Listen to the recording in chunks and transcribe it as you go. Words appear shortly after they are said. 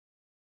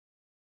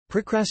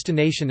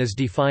Procrastination is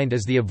defined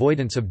as the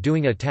avoidance of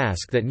doing a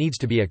task that needs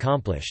to be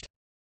accomplished.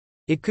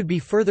 It could be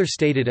further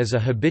stated as a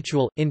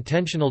habitual,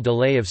 intentional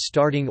delay of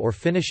starting or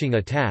finishing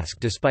a task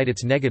despite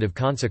its negative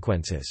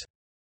consequences.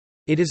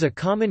 It is a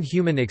common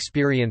human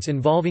experience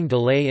involving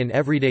delay in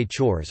everyday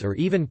chores or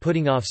even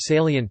putting off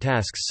salient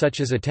tasks such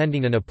as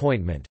attending an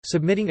appointment,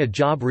 submitting a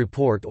job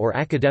report or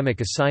academic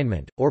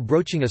assignment, or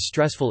broaching a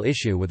stressful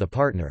issue with a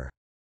partner.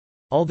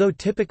 Although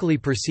typically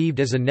perceived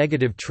as a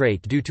negative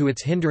trait due to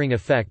its hindering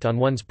effect on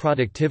one's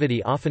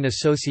productivity, often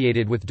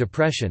associated with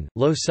depression,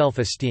 low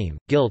self-esteem,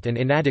 guilt and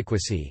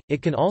inadequacy,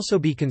 it can also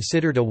be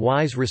considered a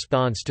wise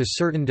response to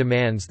certain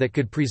demands that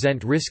could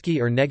present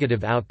risky or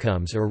negative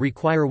outcomes or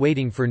require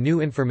waiting for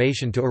new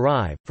information to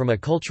arrive. From a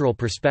cultural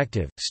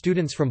perspective,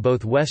 students from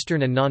both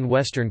Western and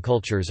non-Western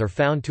cultures are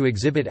found to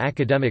exhibit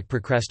academic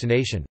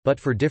procrastination, but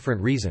for different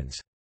reasons.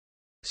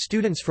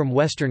 Students from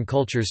Western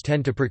cultures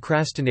tend to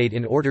procrastinate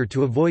in order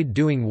to avoid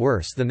doing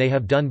worse than they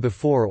have done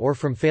before or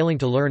from failing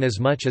to learn as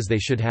much as they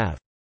should have.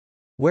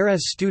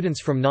 Whereas students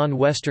from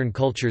non-Western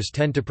cultures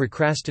tend to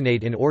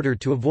procrastinate in order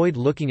to avoid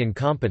looking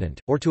incompetent,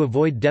 or to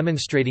avoid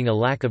demonstrating a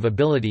lack of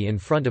ability in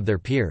front of their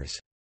peers.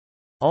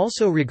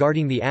 Also,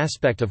 regarding the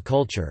aspect of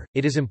culture,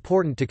 it is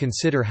important to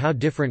consider how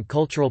different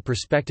cultural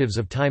perspectives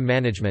of time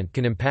management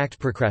can impact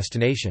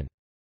procrastination.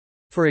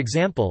 For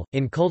example,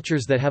 in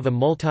cultures that have a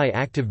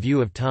multi-active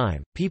view of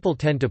time, people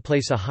tend to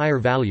place a higher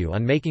value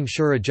on making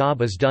sure a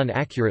job is done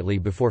accurately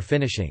before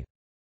finishing.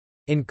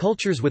 In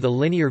cultures with a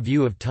linear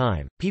view of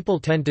time, people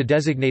tend to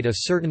designate a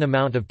certain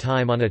amount of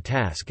time on a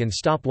task and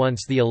stop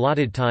once the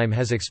allotted time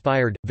has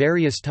expired.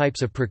 Various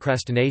types of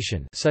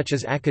procrastination, such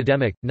as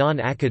academic,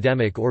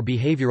 non-academic, or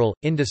behavioral,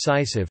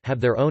 indecisive,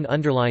 have their own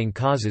underlying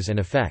causes and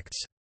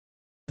effects.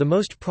 The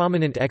most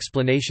prominent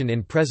explanation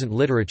in present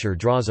literature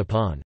draws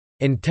upon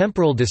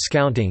intemporal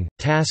discounting,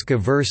 task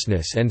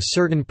averseness, and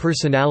certain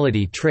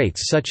personality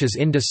traits such as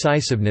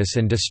indecisiveness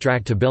and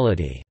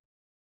distractibility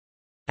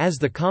as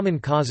the common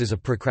causes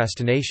of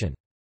procrastination.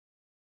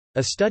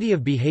 A study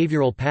of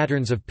behavioral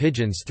patterns of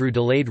pigeons through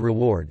delayed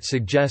reward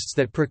suggests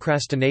that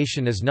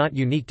procrastination is not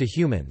unique to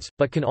humans,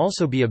 but can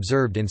also be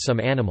observed in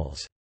some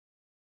animals.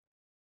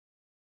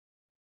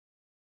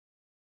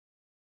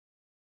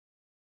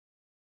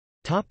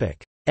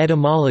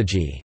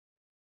 Etymology.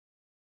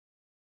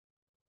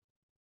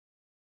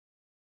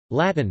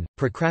 Latin,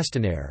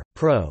 procrastinare,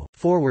 pro,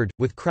 forward,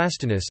 with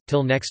crastinus,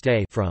 till next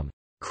day, from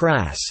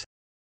crass,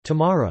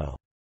 tomorrow.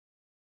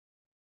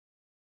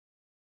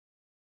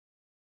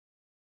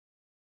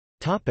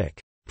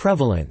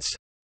 Prevalence.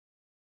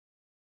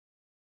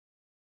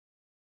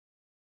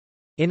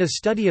 In a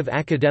study of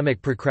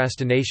academic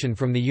procrastination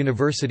from the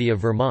University of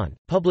Vermont,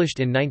 published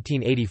in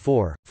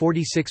 1984,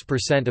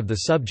 46% of the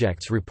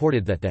subjects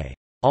reported that they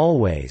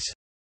always,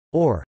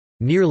 or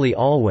nearly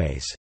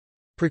always,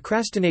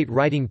 procrastinate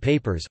writing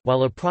papers,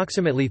 while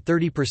approximately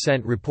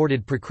 30%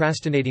 reported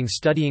procrastinating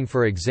studying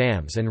for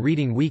exams and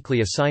reading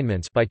weekly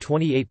assignments by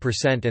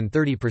 28% and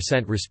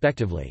 30%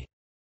 respectively.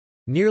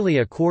 Nearly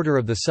a quarter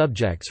of the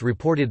subjects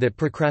reported that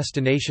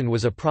procrastination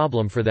was a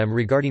problem for them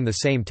regarding the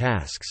same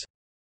tasks.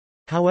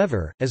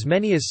 However, as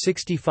many as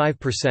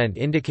 65%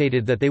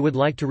 indicated that they would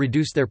like to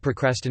reduce their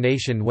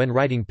procrastination when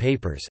writing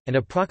papers, and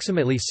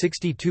approximately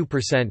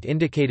 62%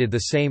 indicated the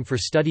same for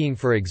studying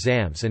for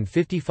exams and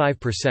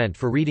 55%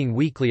 for reading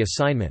weekly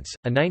assignments.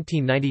 A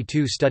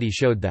 1992 study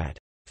showed that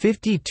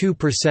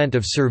 52%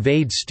 of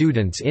surveyed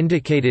students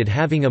indicated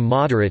having a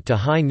moderate to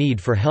high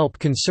need for help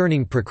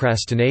concerning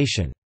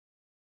procrastination.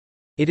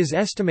 It is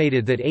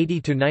estimated that 80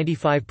 to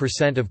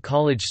 95% of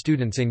college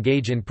students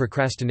engage in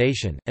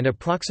procrastination, and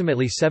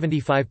approximately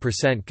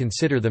 75%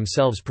 consider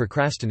themselves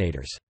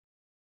procrastinators.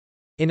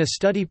 In a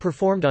study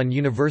performed on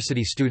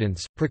university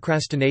students,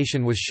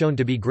 procrastination was shown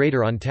to be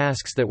greater on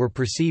tasks that were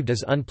perceived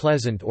as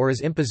unpleasant or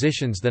as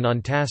impositions than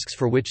on tasks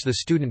for which the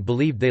student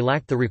believed they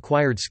lacked the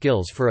required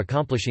skills for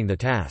accomplishing the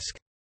task.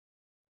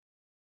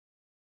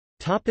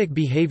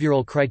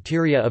 Behavioral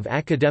criteria of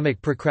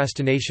academic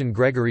procrastination.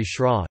 Gregory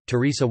Schraw,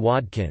 Teresa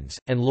Wadkins,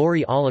 and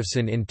Lori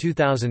Olafson in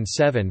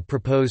 2007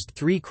 proposed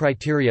 3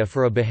 criteria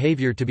for a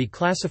behavior to be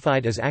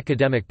classified as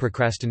academic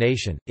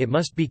procrastination: it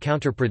must be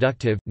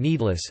counterproductive,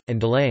 needless, and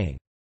delaying.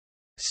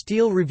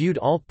 Steele reviewed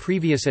all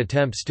previous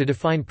attempts to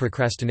define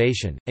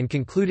procrastination, and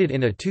concluded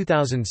in a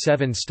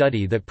 2007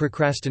 study that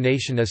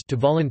procrastination is to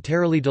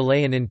voluntarily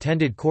delay an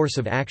intended course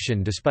of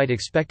action despite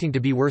expecting to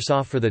be worse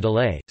off for the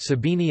delay.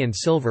 Sabini and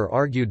Silver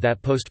argued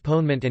that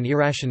postponement and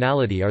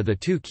irrationality are the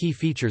 2 key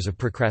features of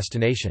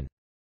procrastination.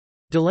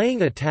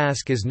 Delaying a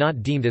task is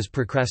not deemed as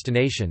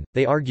procrastination,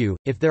 they argue,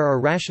 if there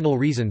are rational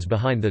reasons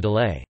behind the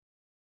delay.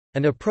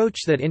 An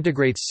approach that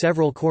integrates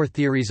several core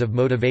theories of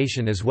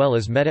motivation as well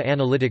as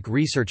meta-analytic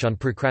research on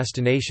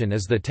procrastination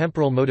is the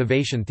temporal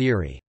motivation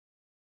theory.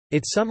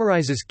 It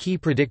summarizes key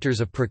predictors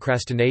of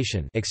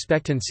procrastination,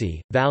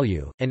 expectancy,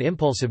 value, and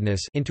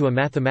impulsiveness into a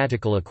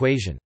mathematical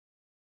equation.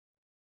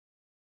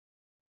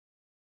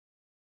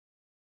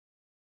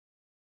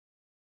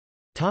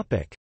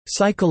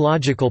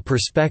 Psychological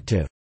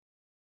perspective.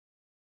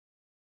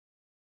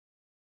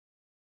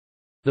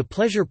 The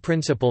pleasure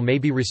principle may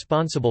be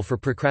responsible for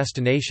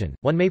procrastination.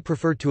 One may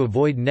prefer to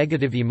avoid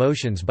negative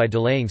emotions by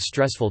delaying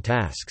stressful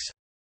tasks.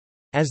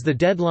 As the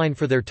deadline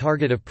for their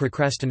target of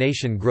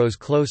procrastination grows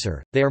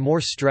closer, they are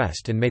more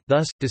stressed and may,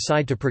 thus,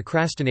 decide to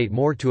procrastinate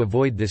more to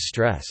avoid this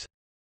stress.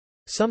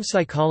 Some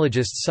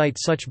psychologists cite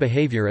such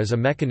behavior as a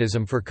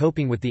mechanism for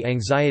coping with the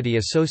anxiety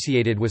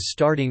associated with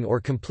starting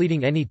or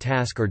completing any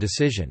task or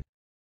decision.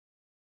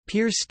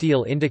 Piers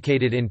Steele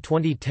indicated in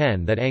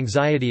 2010 that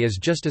anxiety is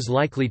just as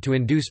likely to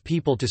induce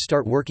people to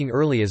start working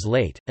early as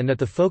late, and that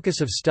the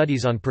focus of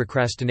studies on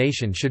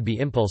procrastination should be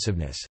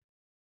impulsiveness.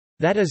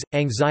 That is,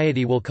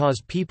 anxiety will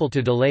cause people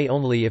to delay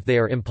only if they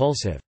are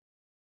impulsive.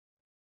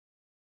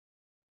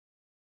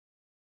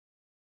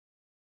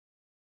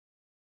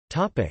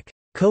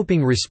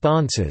 Coping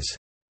responses.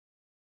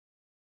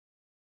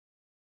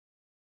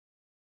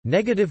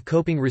 Negative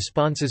coping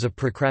responses of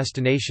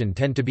procrastination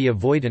tend to be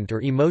avoidant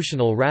or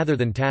emotional rather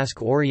than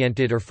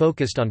task-oriented or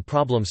focused on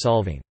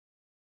problem-solving.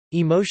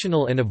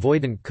 Emotional and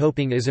avoidant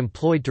coping is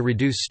employed to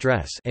reduce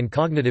stress and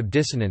cognitive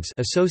dissonance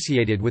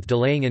associated with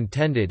delaying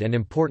intended and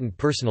important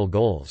personal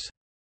goals.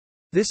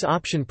 This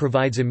option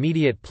provides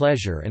immediate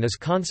pleasure and is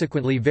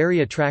consequently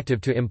very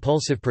attractive to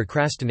impulsive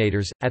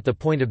procrastinators, at the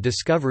point of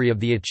discovery of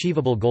the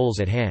achievable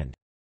goals at hand.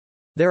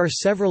 There are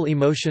several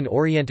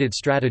emotion-oriented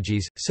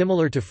strategies,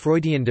 similar to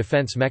Freudian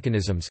defense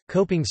mechanisms,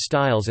 coping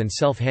styles and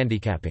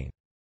self-handicapping.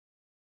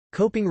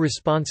 Coping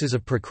responses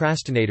of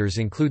procrastinators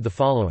include the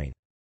following.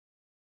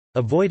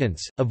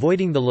 Avoidance –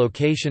 avoiding the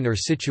location or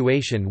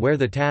situation where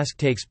the task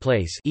takes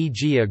place,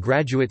 e.g. a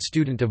graduate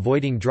student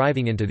avoiding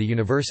driving into the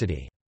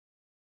university.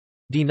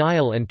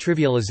 Denial and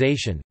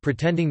trivialization –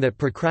 pretending that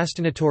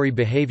procrastinatory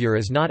behavior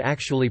is not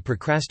actually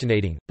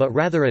procrastinating, but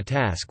rather a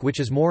task which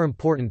is more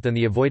important than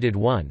the avoided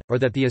one, or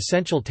that the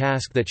essential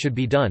task that should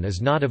be done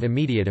is not of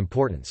immediate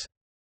importance.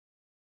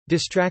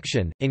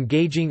 Distraction –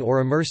 engaging or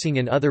immersing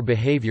in other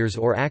behaviors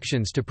or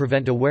actions to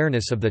prevent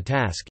awareness of the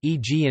task,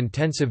 e.g.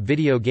 intensive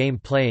video game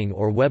playing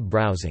or web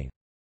browsing.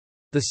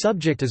 The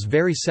subject is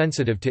very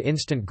sensitive to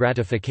instant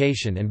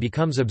gratification and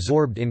becomes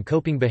absorbed in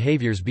coping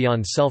behaviors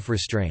beyond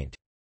self-restraint.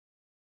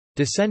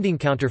 Descending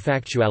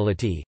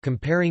counterfactuality –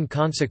 comparing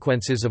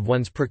consequences of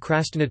one's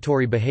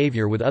procrastinatory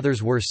behavior with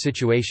others' worse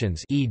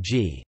situations,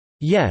 e.g.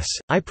 Yes,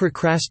 I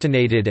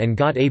procrastinated and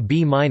got a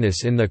B-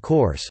 in the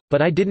course,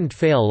 but I didn't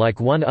fail like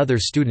one other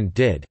student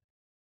did.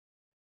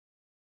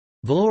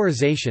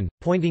 Valorization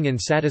 – pointing in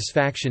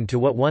satisfaction to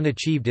what one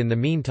achieved in the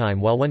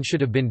meantime while one should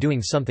have been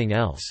doing something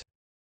else.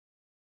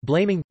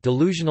 Blaming –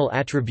 delusional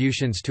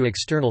attributions to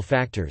external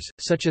factors,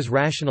 such as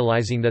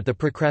rationalizing that the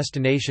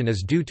procrastination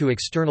is due to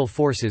external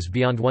forces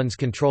beyond one's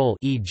control,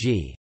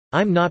 e.g.,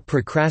 I'm not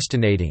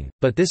procrastinating,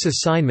 but this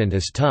assignment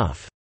is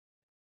tough.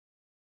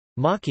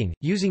 Mocking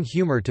 – using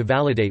humor to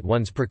validate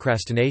one's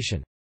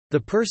procrastination. The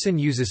person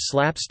uses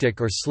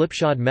slapstick or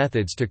slipshod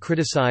methods to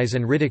criticize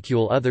and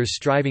ridicule others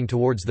striving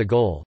towards the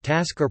goal.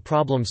 Task or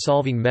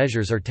problem-solving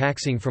measures are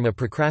taxing from a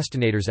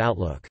procrastinator's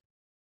outlook.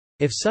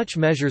 If such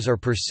measures are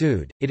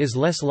pursued, it is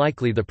less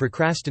likely the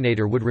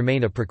procrastinator would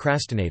remain a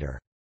procrastinator.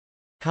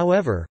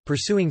 However,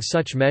 pursuing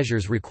such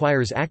measures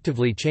requires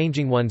actively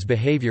changing one's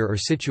behavior or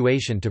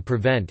situation to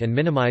prevent and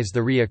minimize the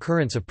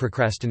reoccurrence of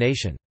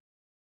procrastination.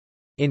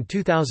 In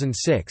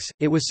 2006,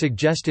 it was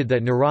suggested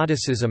that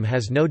neuroticism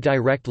has no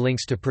direct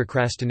links to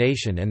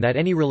procrastination and that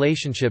any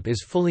relationship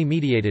is fully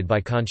mediated by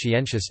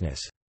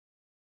conscientiousness.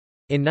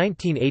 In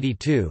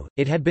 1982,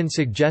 it had been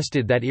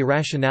suggested that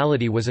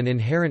irrationality was an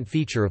inherent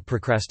feature of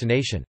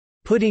procrastination.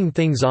 Putting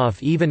things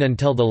off even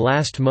until the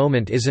last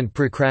moment isn't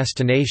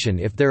procrastination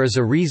if there is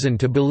a reason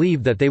to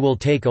believe that they will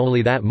take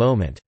only that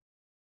moment.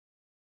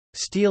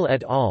 Steele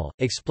et al.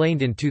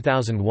 Explained in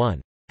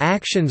 2001.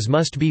 Actions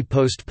must be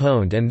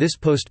postponed and this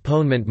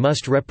postponement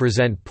must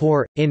represent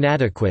poor,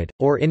 inadequate,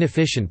 or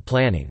inefficient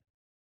planning.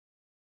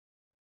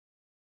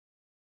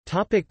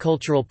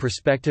 Cultural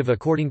perspective.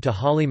 According to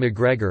Holly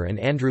McGregor and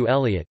Andrew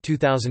Elliott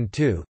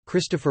 2002,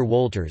 Christopher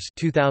Wolters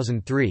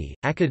 2003,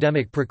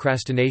 academic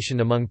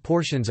procrastination among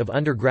portions of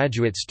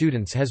undergraduate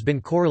students has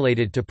been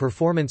correlated to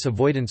performance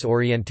avoidance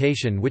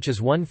orientation, which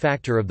is one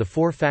factor of the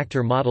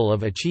four-factor model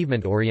of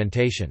achievement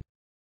orientation.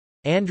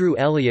 Andrew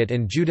Elliott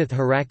and Judith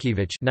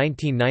Harakiewicz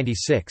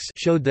 1996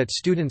 showed that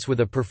students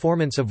with a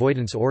performance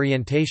avoidance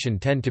orientation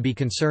tend to be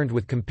concerned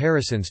with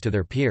comparisons to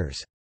their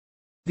peers.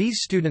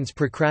 These students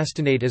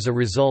procrastinate as a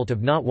result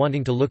of not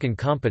wanting to look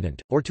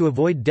incompetent, or to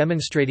avoid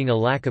demonstrating a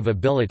lack of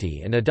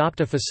ability and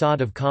adopt a facade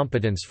of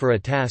competence for a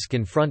task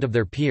in front of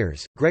their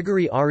peers.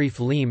 Gregory Arif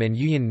Leem and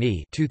Yuyan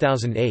Ni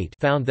 2008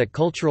 found that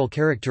cultural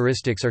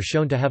characteristics are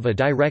shown to have a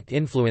direct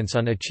influence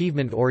on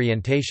achievement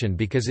orientation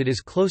because it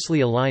is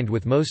closely aligned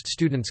with most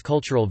students'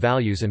 cultural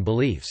values and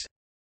beliefs.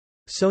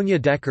 Sonia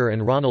Decker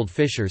and Ronald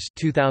Fisher's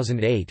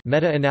 2008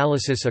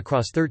 meta-analysis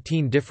across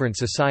 13 different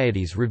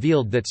societies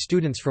revealed that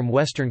students from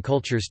Western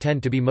cultures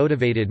tend to be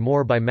motivated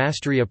more by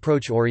mastery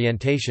approach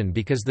orientation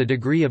because the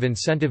degree of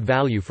incentive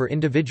value for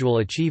individual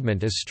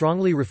achievement is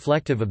strongly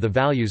reflective of the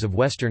values of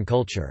Western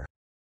culture.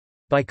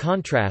 By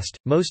contrast,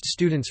 most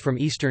students from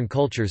Eastern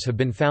cultures have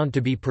been found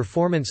to be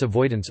performance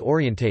avoidance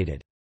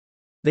orientated.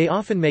 They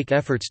often make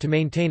efforts to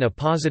maintain a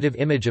positive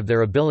image of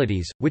their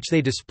abilities, which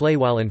they display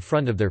while in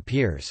front of their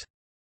peers.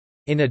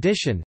 In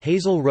addition,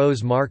 Hazel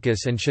Rose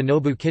Marcus and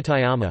Shinobu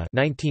Kitayama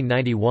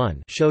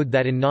 1991 showed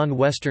that in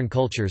non-Western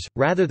cultures,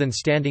 rather than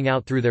standing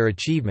out through their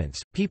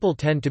achievements, people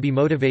tend to be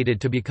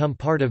motivated to become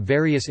part of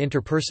various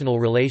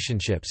interpersonal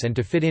relationships and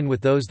to fit in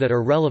with those that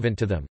are relevant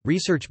to them.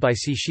 Research by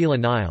C. Sheila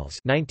Niles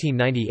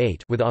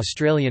 1998 with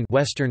Australian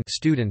Western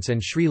students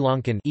and Sri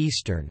Lankan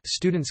Eastern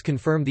students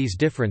confirm these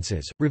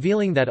differences,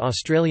 revealing that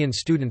Australian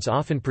students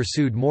often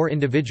pursued more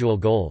individual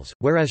goals,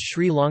 whereas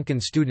Sri Lankan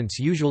students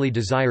usually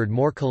desired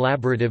more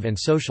collaborative and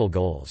social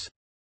goals.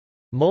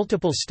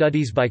 Multiple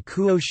studies by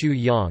Kuo-Shu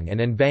Yang and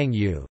Nbang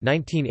Yu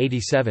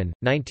 1987,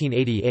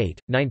 1988,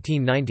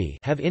 1990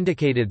 have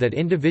indicated that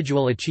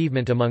individual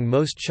achievement among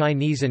most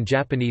Chinese and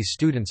Japanese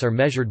students are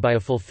measured by a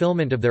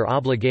fulfillment of their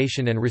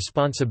obligation and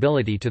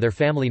responsibility to their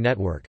family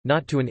network,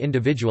 not to an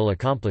individual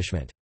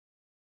accomplishment.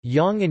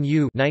 Yang and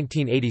Yu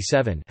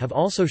 1987 have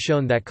also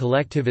shown that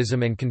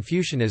collectivism and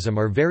Confucianism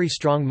are very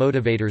strong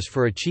motivators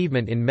for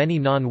achievement in many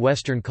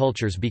non-Western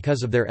cultures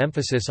because of their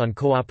emphasis on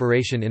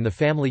cooperation in the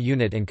family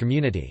unit and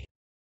community.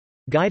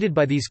 Guided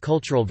by these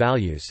cultural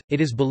values,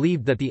 it is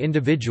believed that the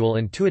individual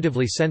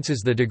intuitively senses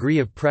the degree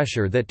of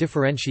pressure that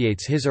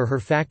differentiates his or her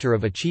factor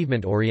of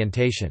achievement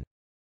orientation.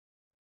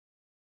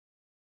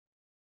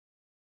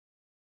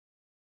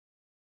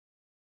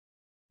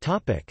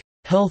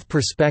 Health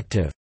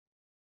perspective.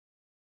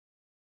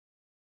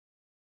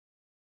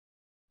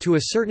 To a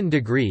certain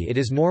degree it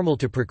is normal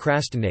to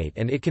procrastinate,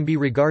 and it can be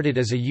regarded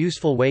as a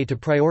useful way to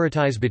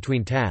prioritize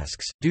between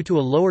tasks, due to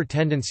a lower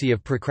tendency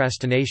of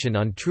procrastination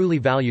on truly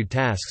valued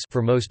tasks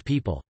for most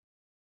people.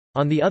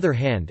 On the other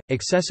hand,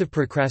 excessive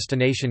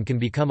procrastination can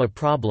become a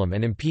problem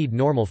and impede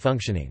normal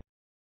functioning.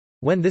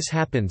 When this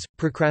happens,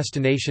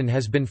 procrastination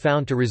has been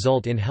found to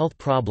result in health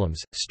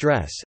problems,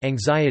 stress,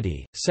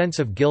 anxiety, sense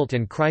of guilt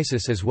and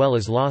crisis, as well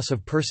as loss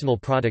of personal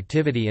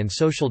productivity and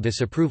social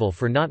disapproval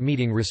for not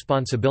meeting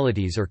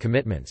responsibilities or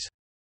commitments.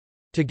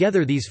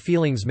 Together these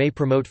feelings may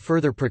promote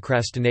further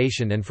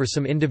procrastination, and for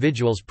some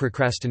individuals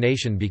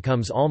procrastination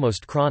becomes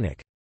almost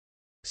chronic.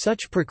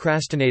 Such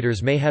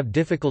procrastinators may have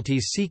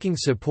difficulties seeking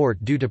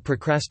support due to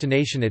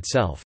procrastination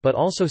itself, but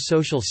also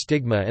social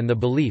stigma and the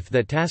belief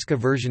that task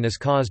aversion is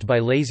caused by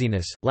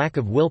laziness, lack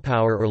of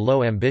willpower or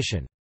low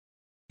ambition.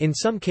 In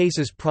some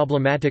cases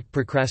problematic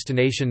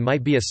procrastination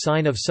might be a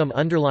sign of some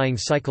underlying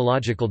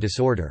psychological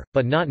disorder,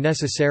 but not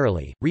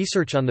necessarily.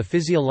 Research on the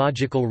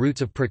physiological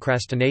roots of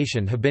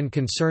procrastination have been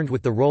concerned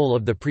with the role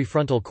of the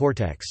prefrontal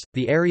cortex,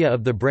 the area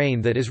of the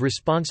brain that is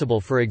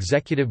responsible for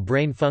executive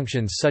brain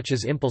functions such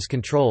as impulse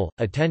control,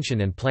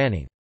 attention and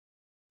planning.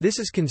 This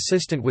is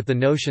consistent with the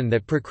notion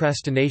that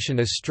procrastination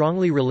is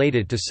strongly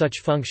related to such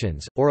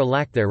functions, or a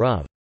lack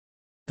thereof.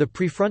 The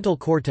prefrontal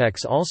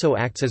cortex also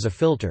acts as a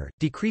filter,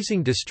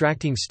 decreasing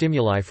distracting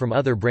stimuli from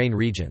other brain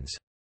regions.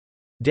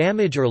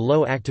 Damage or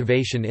low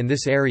activation in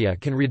this area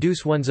can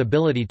reduce one's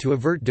ability to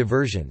avert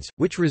diversions,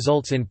 which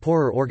results in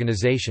poorer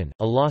organization,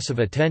 a loss of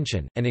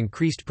attention, and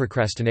increased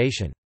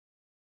procrastination.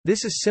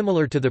 This is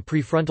similar to the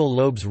prefrontal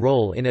lobe's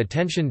role in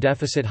attention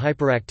deficit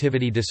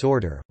hyperactivity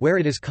disorder, where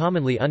it is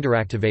commonly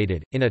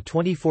underactivated. In a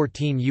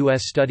 2014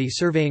 U.S. study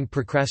surveying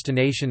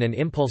procrastination and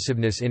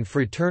impulsiveness in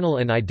fraternal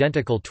and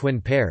identical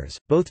twin pairs,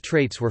 both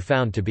traits were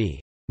found to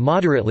be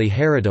moderately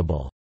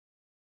heritable.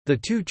 The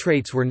two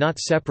traits were not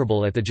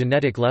separable at the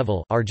genetic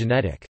level, are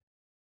genetic.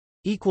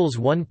 Equals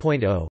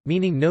 1.0,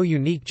 meaning no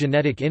unique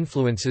genetic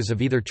influences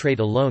of either trait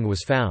alone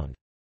was found.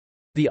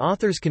 The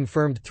authors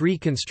confirmed three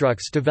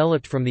constructs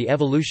developed from the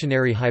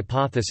evolutionary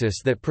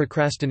hypothesis that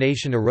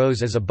procrastination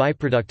arose as a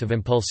byproduct of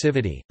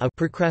impulsivity. A.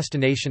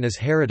 Procrastination is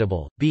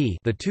heritable, b.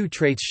 The two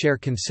traits share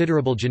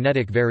considerable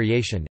genetic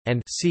variation,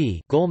 and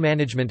c. Goal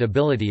management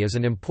ability is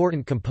an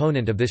important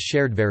component of this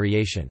shared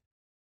variation.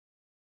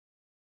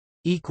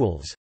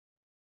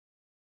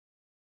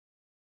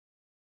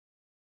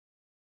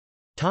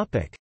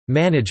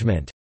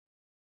 Management.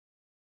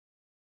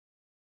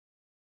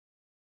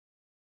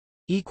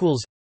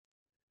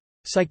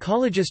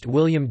 Psychologist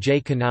William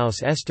J.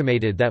 Knaus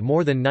estimated that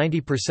more than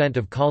 90%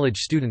 of college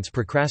students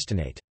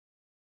procrastinate.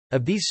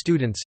 Of these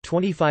students,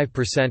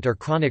 25% are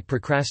chronic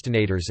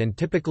procrastinators and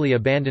typically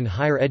abandon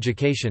higher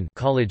education,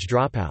 college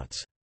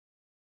dropouts.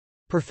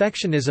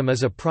 Perfectionism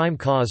is a prime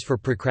cause for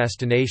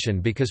procrastination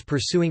because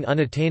pursuing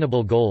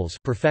unattainable goals,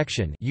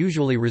 perfection,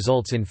 usually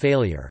results in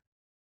failure.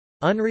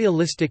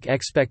 Unrealistic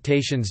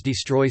expectations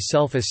destroy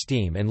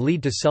self-esteem and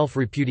lead to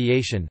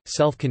self-repudiation,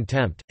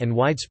 self-contempt, and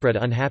widespread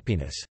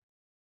unhappiness.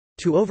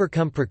 To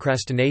overcome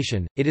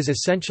procrastination, it is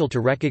essential to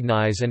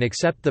recognize and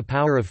accept the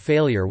power of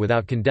failure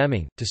without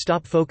condemning, to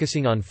stop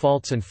focusing on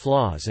faults and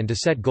flaws, and to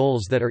set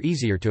goals that are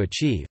easier to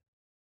achieve.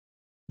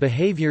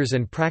 Behaviors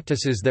and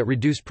practices that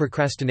reduce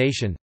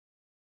procrastination.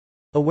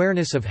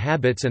 Awareness of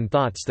habits and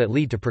thoughts that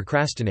lead to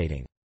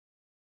procrastinating.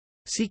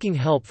 Seeking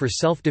help for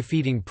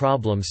self-defeating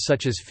problems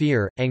such as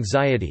fear,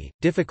 anxiety,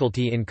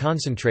 difficulty in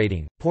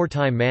concentrating, poor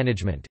time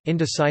management,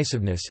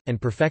 indecisiveness,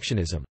 and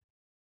perfectionism.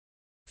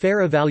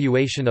 Fair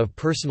evaluation of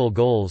personal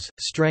goals,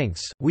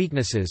 strengths,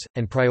 weaknesses,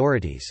 and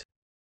priorities.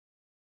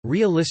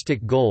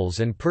 Realistic goals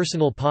and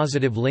personal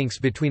positive links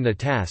between the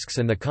tasks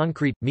and the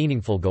concrete,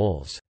 meaningful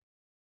goals.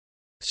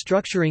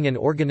 Structuring and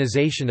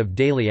organization of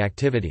daily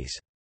activities.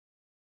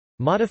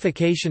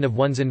 Modification of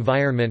one's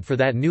environment for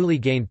that newly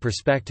gained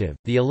perspective,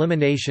 the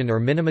elimination or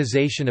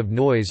minimization of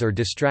noise or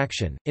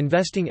distraction,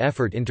 investing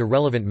effort into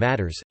relevant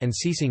matters, and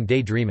ceasing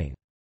daydreaming.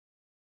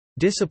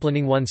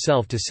 Disciplining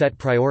oneself to set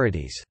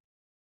priorities.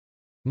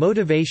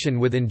 Motivation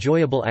with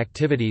enjoyable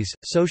activities,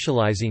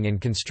 socializing and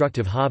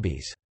constructive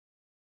hobbies.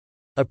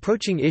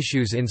 Approaching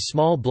issues in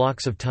small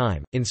blocks of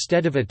time,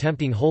 instead of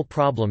attempting whole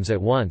problems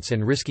at once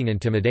and risking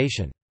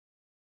intimidation.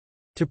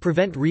 To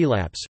prevent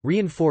relapse,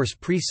 reinforce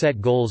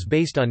preset goals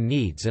based on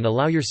needs and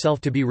allow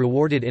yourself to be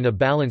rewarded in a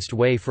balanced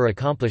way for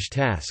accomplished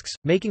tasks.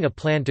 Making a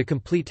plan to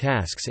complete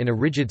tasks in a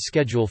rigid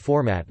schedule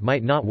format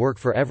might not work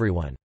for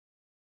everyone.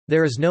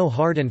 There is no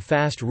hard and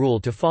fast rule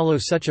to follow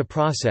such a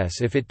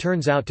process if it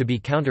turns out to be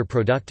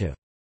counterproductive.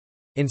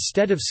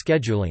 Instead of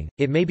scheduling,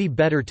 it may be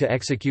better to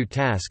execute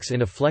tasks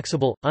in a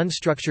flexible,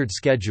 unstructured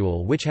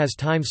schedule which has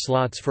time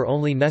slots for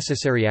only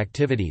necessary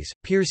activities.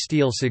 Piers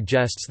Steele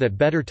suggests that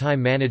better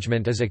time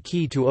management is a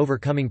key to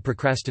overcoming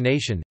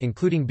procrastination,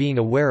 including being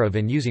aware of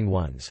and using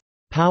one's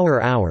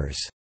power hours,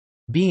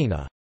 being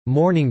a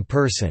morning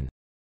person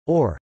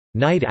or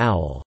night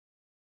owl.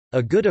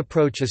 A good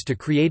approach is to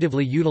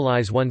creatively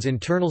utilize one's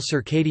internal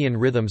circadian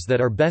rhythms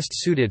that are best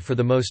suited for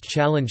the most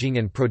challenging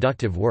and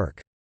productive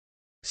work.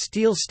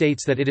 Steele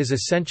states that it is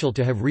essential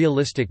to have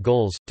realistic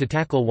goals, to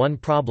tackle one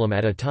problem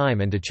at a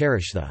time and to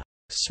cherish the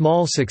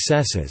small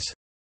successes.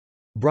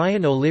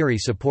 Brian O'Leary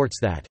supports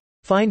that,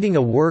 "Finding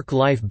a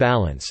work-life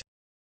balance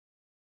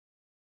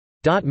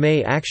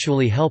may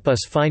actually help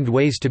us find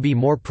ways to be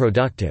more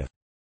productive,"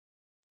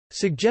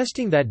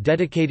 suggesting that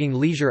dedicating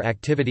leisure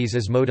activities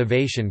as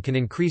motivation can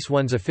increase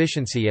one's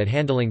efficiency at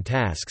handling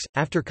tasks.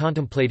 After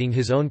contemplating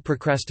his own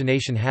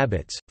procrastination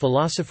habits,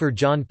 philosopher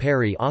John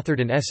Perry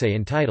authored an essay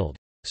entitled,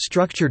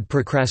 "Structured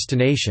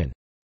Procrastination,"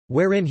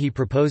 wherein he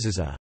proposes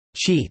a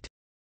cheat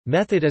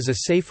method as a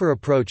safer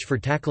approach for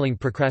tackling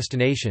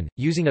procrastination,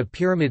 using a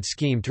pyramid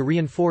scheme to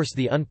reinforce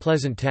the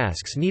unpleasant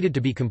tasks needed to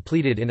be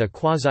completed in a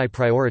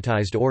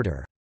quasi-prioritized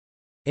order.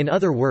 In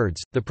other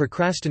words, the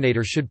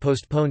procrastinator should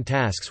postpone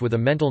tasks with a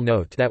mental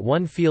note that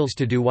one feels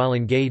to do while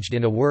engaged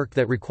in a work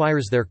that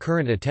requires their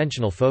current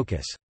attentional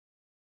focus.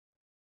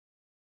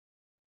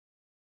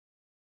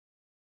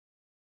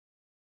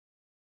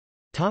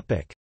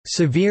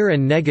 Severe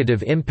and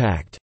negative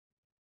impact.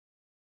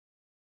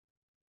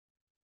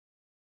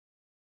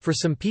 For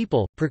some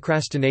people,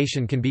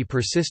 procrastination can be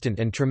persistent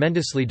and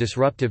tremendously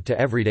disruptive to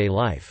everyday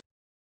life.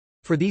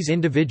 For these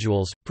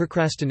individuals,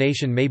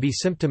 procrastination may be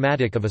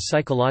symptomatic of a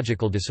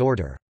psychological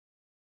disorder.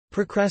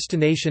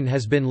 Procrastination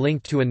has been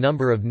linked to a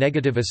number of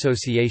negative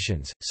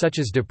associations, such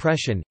as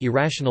depression,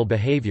 irrational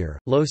behavior,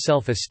 low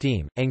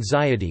self-esteem,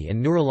 anxiety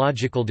and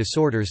neurological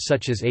disorders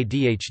such as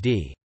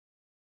ADHD.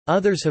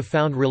 Others have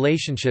found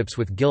relationships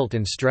with guilt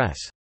and stress.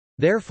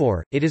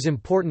 Therefore, it is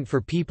important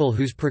for people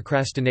whose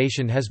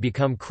procrastination has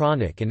become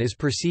chronic and is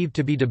perceived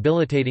to be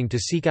debilitating to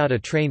seek out a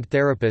trained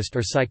therapist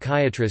or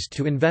psychiatrist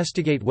to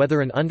investigate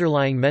whether an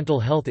underlying mental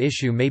health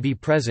issue may be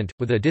present.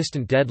 With a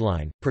distant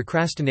deadline,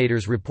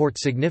 procrastinators report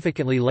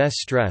significantly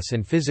less stress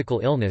and physical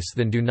illness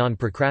than do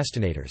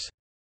non-procrastinators.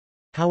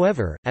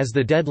 However, as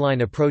the deadline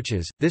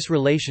approaches, this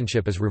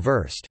relationship is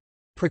reversed.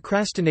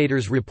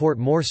 Procrastinators report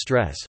more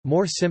stress,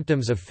 more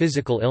symptoms of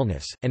physical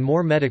illness, and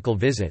more medical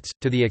visits,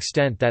 to the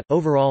extent that,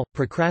 overall,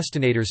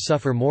 procrastinators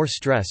suffer more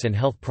stress and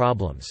health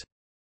problems.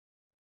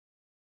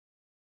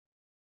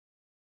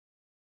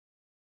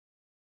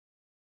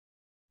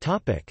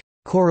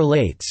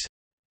 Correlates.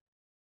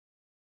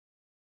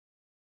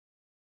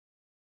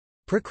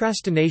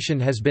 Procrastination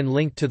has been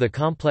linked to the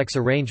complex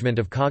arrangement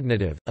of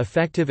cognitive,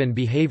 affective and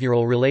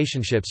behavioral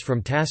relationships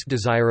from task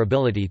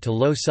desirability to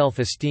low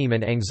self-esteem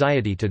and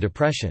anxiety to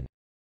depression.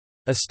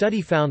 A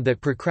study found that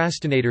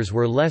procrastinators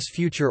were less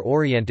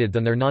future-oriented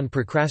than their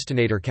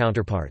non-procrastinator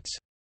counterparts.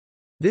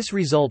 This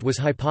result was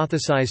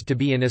hypothesized to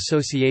be in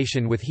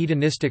association with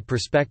hedonistic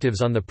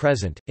perspectives on the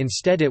present.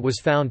 Instead, it was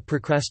found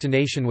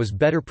procrastination was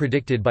better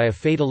predicted by a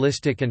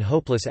fatalistic and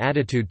hopeless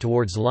attitude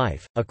towards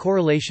life. A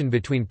correlation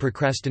between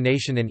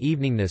procrastination and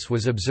eveningness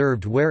was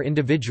observed where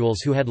individuals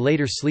who had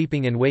later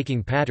sleeping and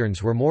waking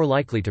patterns were more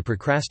likely to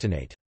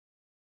procrastinate.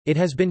 It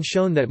has been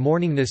shown that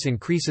morningness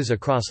increases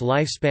across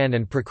lifespan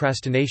and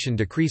procrastination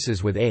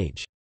decreases with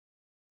age.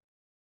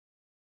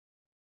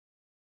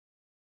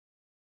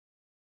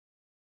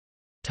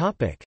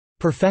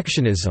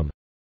 Perfectionism.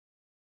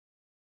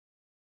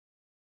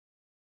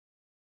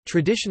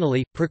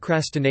 Traditionally,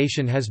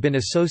 procrastination has been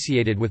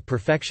associated with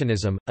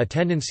perfectionism, a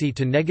tendency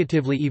to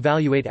negatively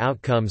evaluate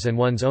outcomes and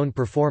one's own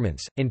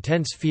performance,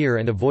 intense fear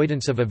and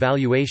avoidance of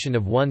evaluation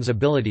of one's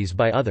abilities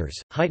by others,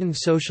 heightened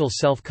social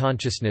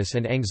self-consciousness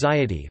and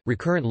anxiety,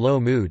 recurrent low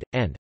mood,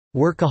 and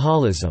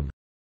workaholism.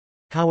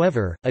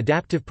 However,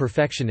 adaptive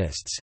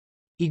perfectionists,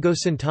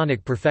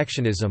 egosyntonic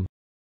perfectionism,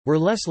 were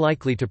less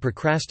likely to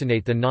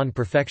procrastinate than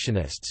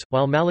non-perfectionists,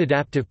 while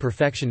maladaptive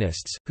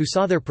perfectionists, who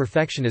saw their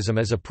perfectionism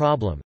as a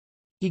problem,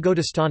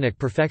 egodystonic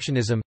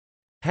perfectionism,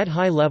 had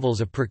high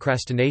levels of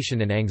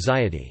procrastination and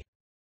anxiety.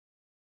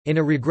 In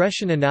a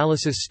regression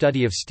analysis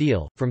study of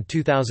Steele, from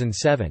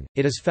 2007,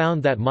 it is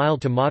found that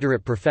mild to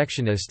moderate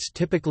perfectionists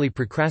typically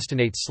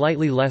procrastinate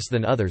slightly less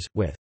than others,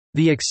 with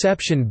the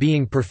exception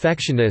being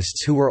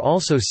perfectionists who were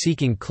also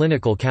seeking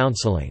clinical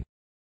counseling.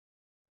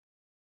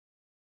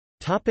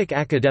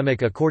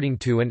 Academic. According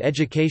to an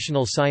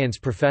educational science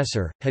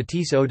professor,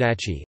 Hatise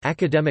Odachi,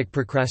 academic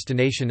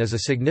procrastination is a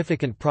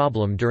significant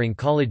problem during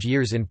college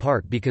years in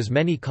part because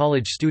many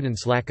college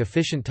students lack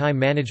efficient time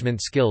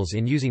management skills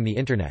in using the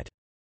Internet.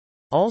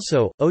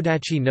 Also,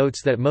 Odachi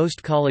notes that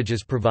most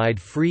colleges provide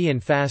free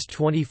and fast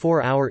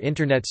 24-hour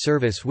Internet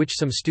service which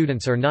some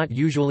students are not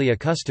usually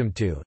accustomed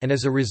to, and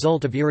as a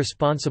result of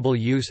irresponsible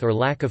use or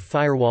lack of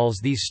firewalls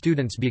these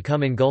students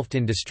become engulfed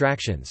in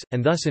distractions,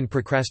 and thus in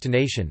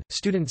procrastination.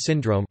 Student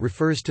syndrome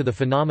refers to the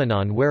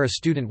phenomenon where a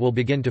student will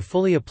begin to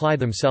fully apply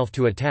themselves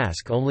to a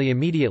task only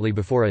immediately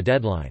before a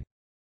deadline.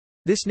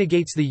 This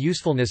negates the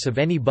usefulness of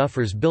any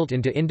buffers built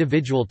into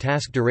individual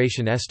task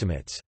duration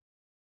estimates.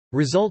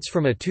 Results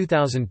from a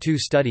 2002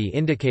 study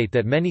indicate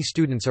that many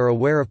students are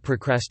aware of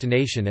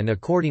procrastination and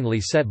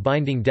accordingly set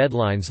binding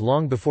deadlines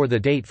long before the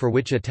date for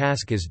which a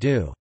task is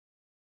due.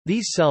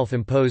 These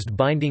self-imposed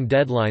binding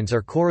deadlines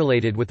are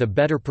correlated with a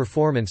better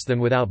performance than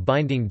without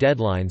binding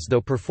deadlines,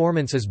 though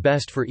performance is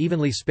best for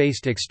evenly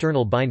spaced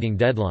external binding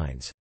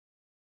deadlines.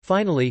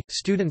 Finally,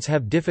 students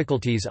have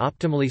difficulties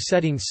optimally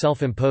setting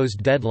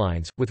self-imposed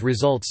deadlines, with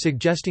results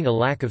suggesting a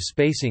lack of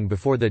spacing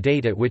before the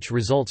date at which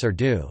results are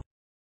due.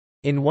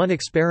 In one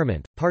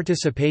experiment,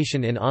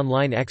 participation in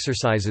online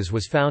exercises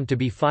was found to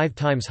be 5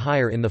 times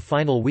higher in the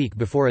final week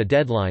before a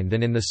deadline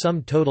than in the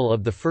sum total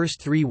of the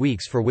first 3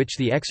 weeks for which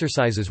the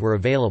exercises were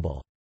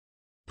available.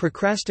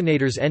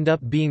 Procrastinators end up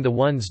being the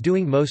ones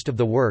doing most of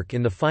the work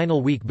in the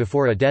final week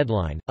before a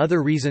deadline.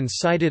 Other reasons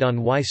cited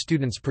on why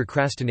students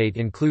procrastinate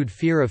include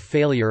fear of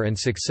failure and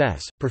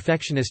success,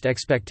 perfectionist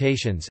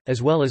expectations,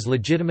 as well as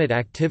legitimate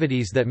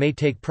activities that may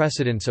take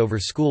precedence over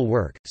school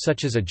work,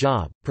 such as a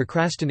job.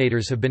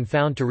 Procrastinators have been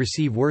found to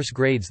receive worse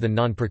grades than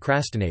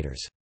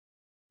non-procrastinators.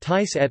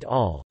 Tice et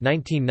al.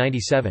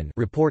 1997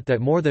 report that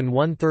more than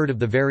 1/3 of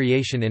the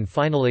variation in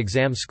final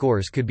exam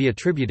scores could be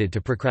attributed to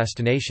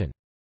procrastination.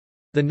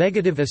 The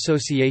negative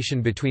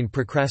association between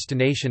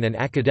procrastination and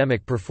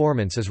academic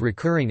performance is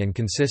recurring and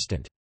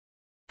consistent.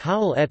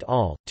 Howell et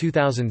al.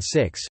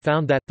 2006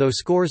 found that, though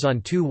scores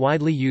on 2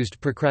 widely used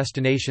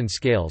procrastination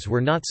scales were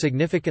not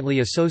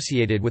significantly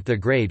associated with the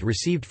grade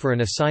received for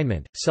an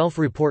assignment,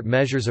 self-report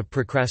measures of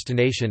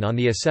procrastination on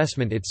the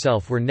assessment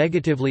itself were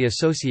negatively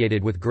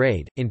associated with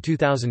grade. In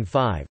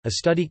 2005, a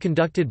study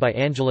conducted by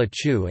Angela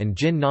Chu and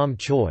Jin Nam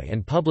Choi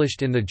and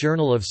published in the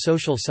Journal of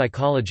Social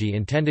Psychology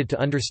intended to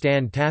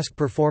understand task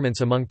performance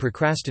among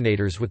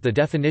procrastinators with the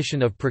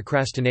definition of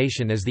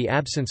procrastination as the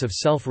absence of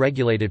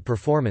self-regulated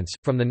performance,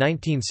 from the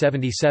 1977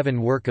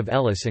 work of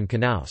Ellis and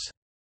Knaus.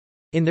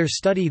 In their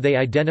study they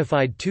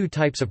identified 2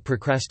 types of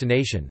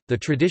procrastination, the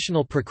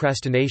traditional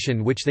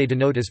procrastination which they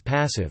denote as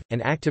passive,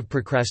 and active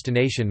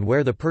procrastination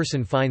where the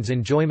person finds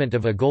enjoyment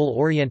of a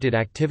goal-oriented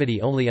activity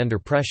only under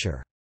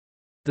pressure.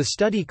 The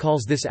study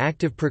calls this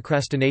active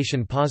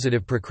procrastination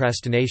positive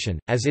procrastination,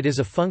 as it is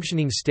a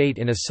functioning state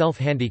in a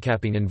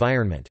self-handicapping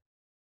environment.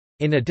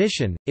 In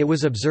addition, it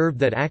was observed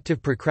that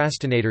active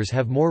procrastinators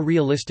have more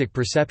realistic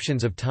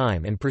perceptions of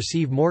time and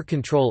perceive more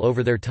control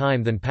over their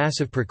time than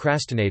passive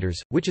procrastinators,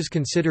 which is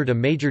considered a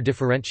major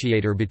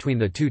differentiator between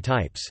the 2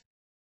 types.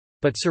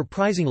 But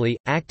surprisingly,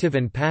 active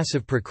and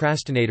passive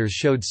procrastinators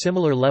showed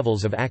similar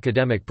levels of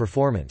academic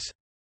performance.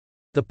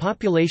 The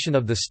population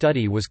of the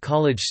study was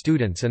college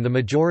students and the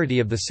majority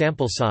of the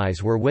sample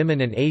size were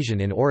women and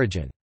Asian in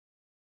origin.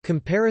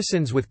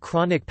 Comparisons with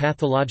chronic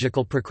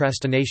pathological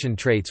procrastination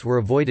traits were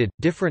avoided.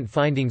 Different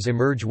findings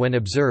emerge when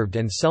observed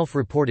and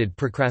self-reported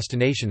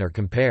procrastination are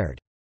compared.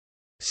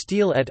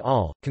 Steele et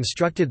al.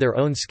 Constructed their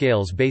own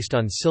scales based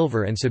on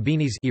Silver and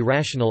Sabini's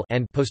irrational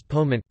and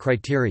postponement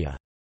criteria.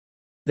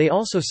 They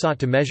also sought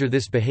to measure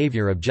this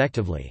behavior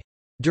objectively.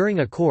 During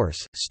a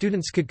course,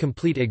 students could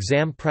complete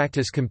exam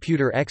practice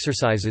computer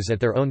exercises at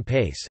their own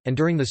pace, and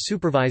during the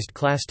supervised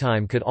class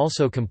time could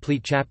also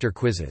complete chapter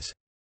quizzes.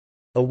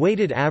 A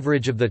weighted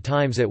average of the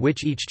times at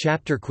which each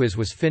chapter quiz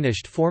was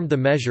finished formed the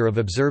measure of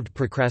observed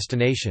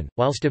procrastination,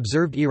 whilst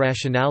observed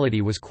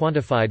irrationality was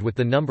quantified with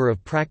the number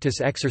of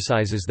practice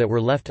exercises that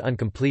were left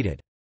uncompleted.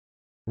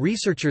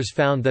 Researchers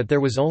found that there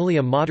was only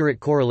a moderate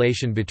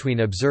correlation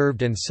between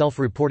observed and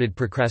self-reported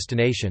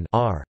procrastination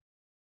 (R).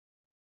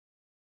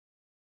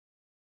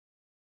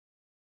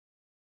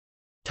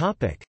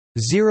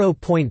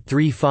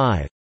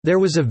 0.35. There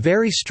was a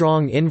very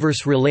strong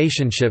inverse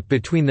relationship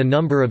between the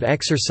number of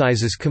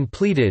exercises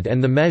completed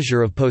and the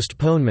measure of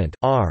postponement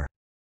R.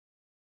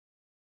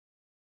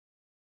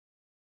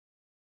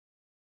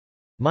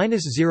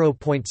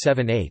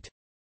 -0.78.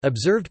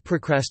 Observed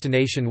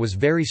procrastination was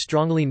very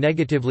strongly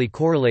negatively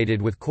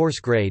correlated with course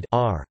grade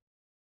R.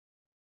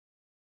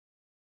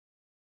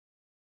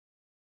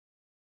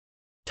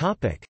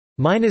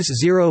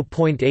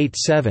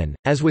 -0.87,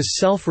 as was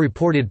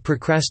self-reported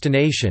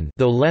procrastination,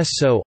 though less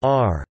so,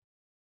 R.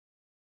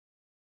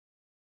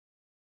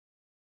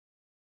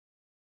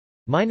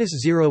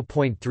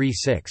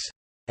 -0.36.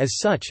 As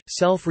such,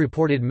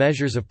 self-reported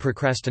measures of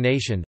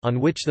procrastination, on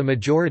which the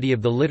majority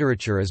of the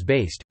literature is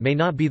based, may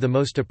not be the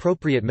most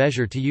appropriate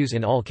measure to use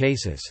in all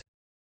cases.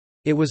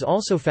 It was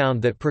also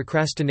found that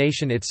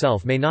procrastination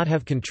itself may not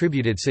have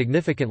contributed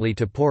significantly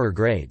to poorer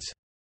grades.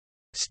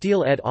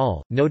 Steele et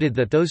al. Noted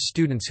that those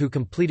students who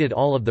completed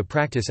all of the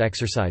practice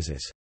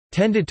exercises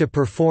tended to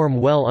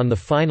perform well on the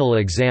final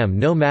exam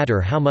no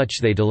matter how much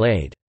they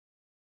delayed.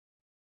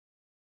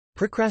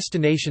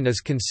 Procrastination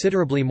is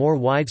considerably more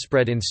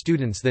widespread in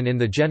students than in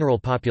the general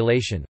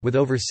population, with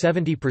over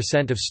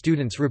 70% of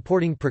students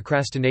reporting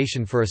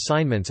procrastination for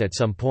assignments at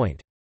some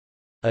point.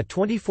 A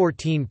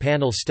 2014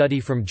 panel study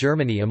from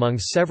Germany among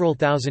several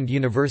thousand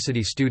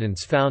university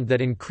students found that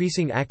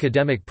increasing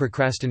academic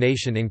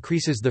procrastination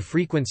increases the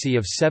frequency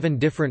of 7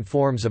 different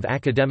forms of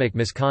academic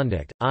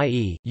misconduct,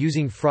 i.e.,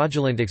 using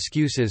fraudulent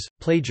excuses,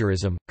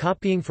 plagiarism,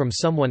 copying from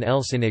someone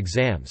else in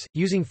exams,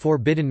 using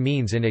forbidden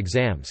means in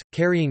exams,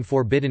 carrying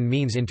forbidden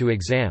means into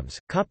exams,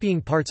 copying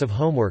parts of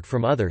homework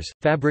from others,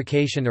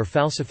 fabrication or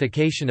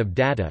falsification of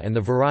data, and the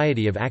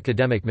variety of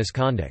academic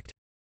misconduct.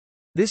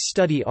 This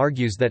study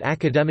argues that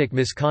academic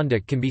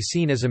misconduct can be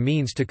seen as a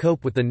means to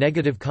cope with the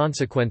negative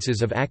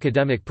consequences of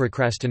academic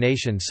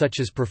procrastination such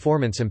as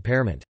performance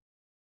impairment.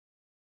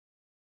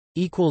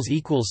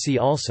 See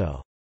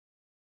also